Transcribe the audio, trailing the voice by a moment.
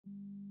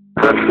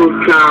Hustle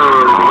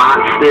Town, my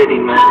city,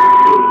 man.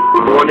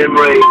 Born and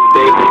raised,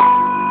 baby.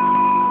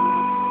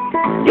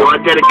 Yo, I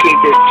dedicate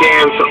this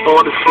jam to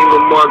all the single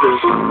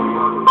mothers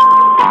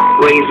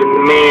raising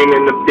men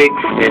in the big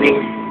city.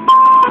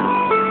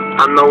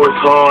 I know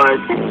it's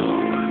hard.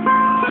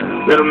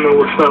 Let them know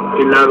what's up,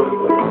 below.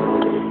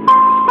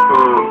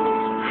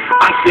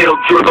 I sell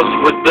drugs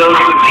with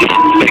thugs,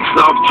 getting licks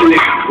off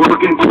tricks,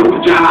 working 2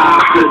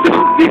 jobs, a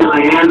dope dealer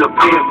and a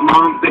pimp,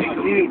 mom,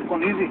 baby.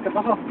 Easy, ¿qué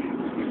pasó?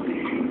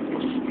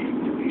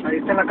 Ahí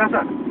está en la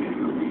casa.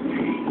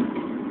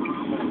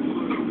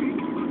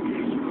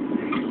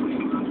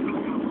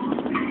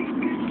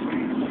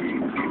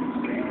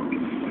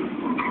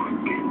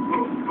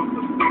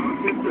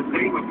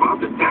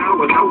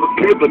 When I was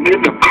living in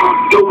the park,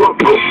 so I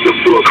broke the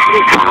book.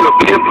 I'm a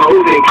pimp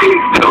holding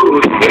king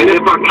toes. And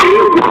if I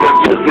kill one, that's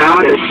just how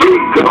that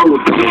shit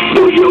goes.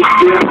 Show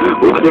yourself,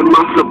 what am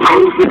I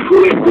supposed to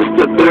quit? This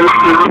the 3rd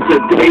time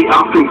today I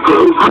can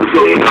close the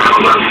day.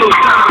 I'm hustle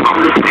time on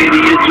the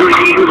city of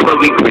dreams, where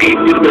we creep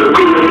through the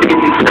hood and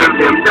we serve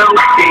them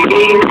those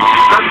things.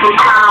 Hustle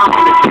time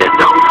on the shit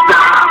don't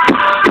stop.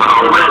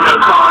 All in the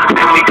cars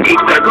and we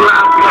keep the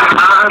clock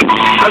time.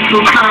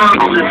 Hustle time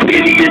on the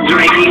city of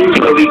dreams,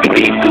 where we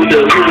creep through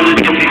the hood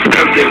and we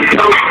serve them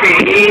those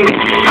things.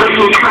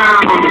 Hustle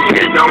time on the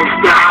shit don't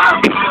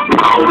stop.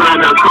 All in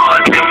the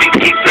cars and we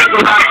keep the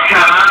clock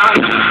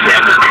time.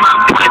 7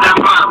 up when I'm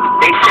up,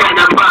 they set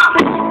them up.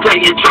 Tell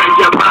your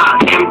treasure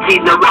up,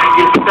 empty the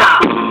wagon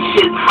stop.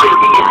 Shit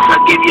serious, I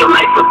give your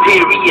life a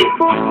period.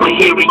 But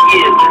here he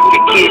is,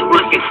 your kid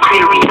with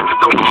experience.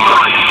 Don't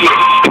start shit,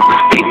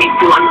 take me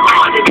for an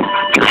artist.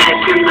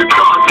 Flash in the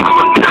dark,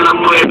 I'ma tell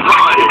him where it's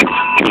hardest.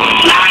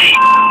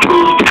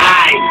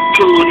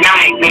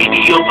 Tonight, maybe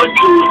over 2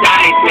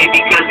 nights, maybe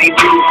cause he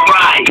blew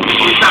fried. I'm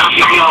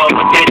stopping y'all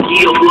with that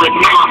Dealwood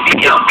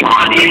mafia.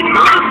 Hard-in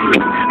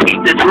hustlers, beat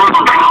the drums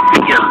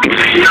mafia.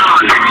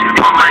 Knowledge,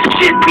 all my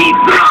shit be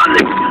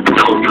flawless.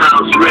 No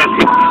house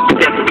record,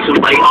 step into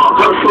my all.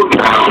 Hustle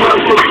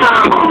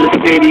time on the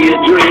city of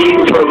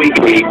dreams, where we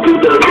creep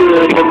through the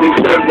hood and we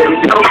serve them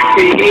dope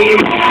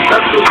teams.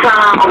 Hustle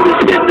time on the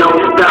shit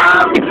don't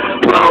stop.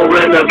 Roll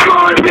in the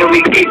cars and we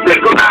keep the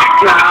clock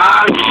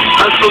clock.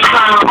 Hustle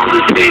time on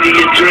the city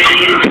of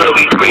dreams, where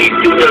we creep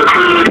through the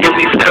hood and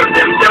we serve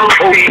them dope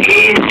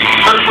teams.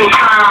 Hustle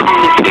time on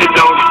the shit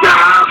don't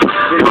stop.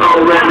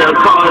 Roll in the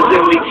cars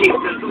and we keep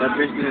the clock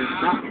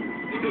clock.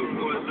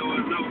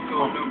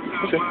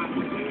 Okay.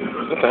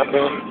 What's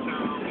happening?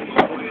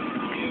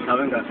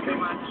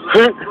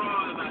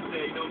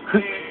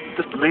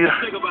 Just the leader.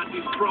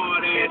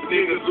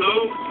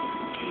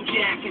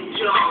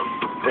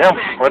 Damn,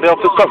 why they all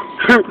pissed off?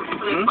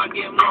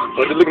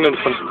 Why they looking at us?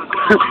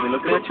 They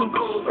looking at you?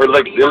 Or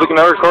like they're looking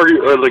at our car,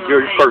 or like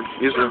your car,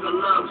 usually.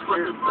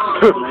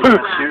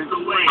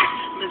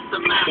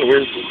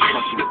 Weird.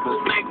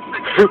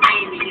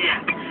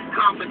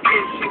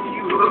 Competition,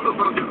 you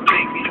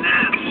make me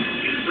laugh.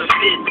 You're a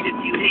bitch if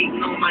you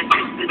hating on my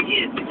sister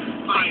yet.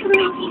 Fight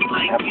devils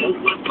like you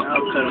with a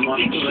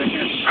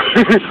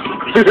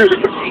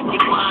shake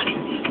your body.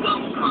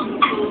 Some come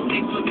through,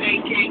 they put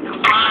AK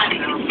karate.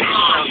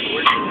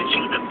 But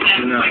you the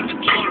best like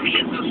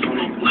Victorious, a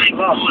smoke like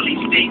Morley,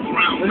 stay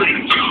brown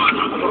like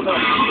Charlie.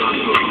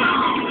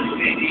 The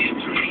city of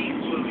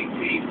dreams, where we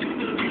creep to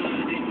the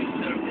hood and we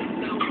serve the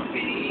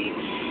self-feed.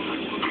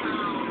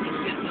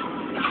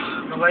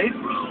 Right?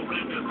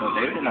 No,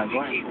 they did not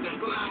join.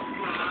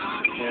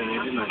 Yeah, they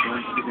did not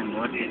join. You can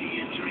watch it.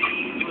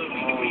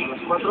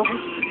 Los 4?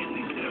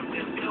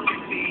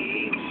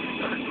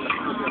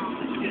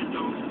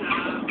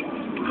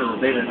 Because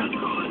they did not.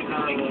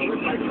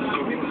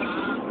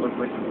 What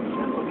way?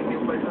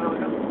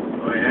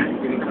 Oh yeah? You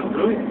didn't come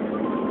through it?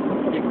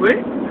 You quit?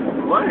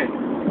 Why?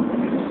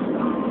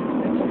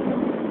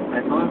 I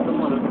told him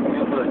someone was coming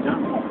up for a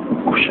jump.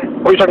 Oh shit!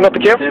 Oh, you talking about the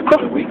camp?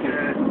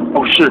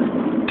 Oh shit!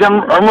 Damn,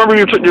 I remember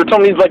you were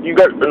telling me like you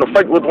got in a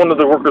fight with one of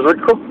the workers, right,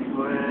 Crow?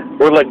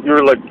 Or like you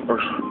were like, or...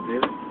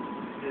 David?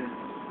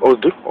 Yeah. Oh,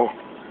 dude. Oh.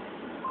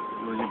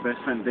 It was your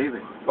best friend,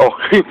 David. Oh,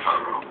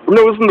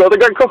 no, isn't the other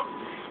guy, Crow?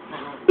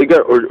 The guy,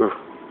 or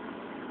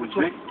which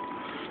way?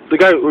 the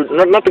guy,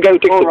 not the guy who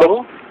takes the bus.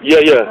 Rolln?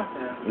 Yeah.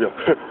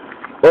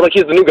 Well, like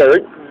he's the new guy,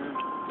 right?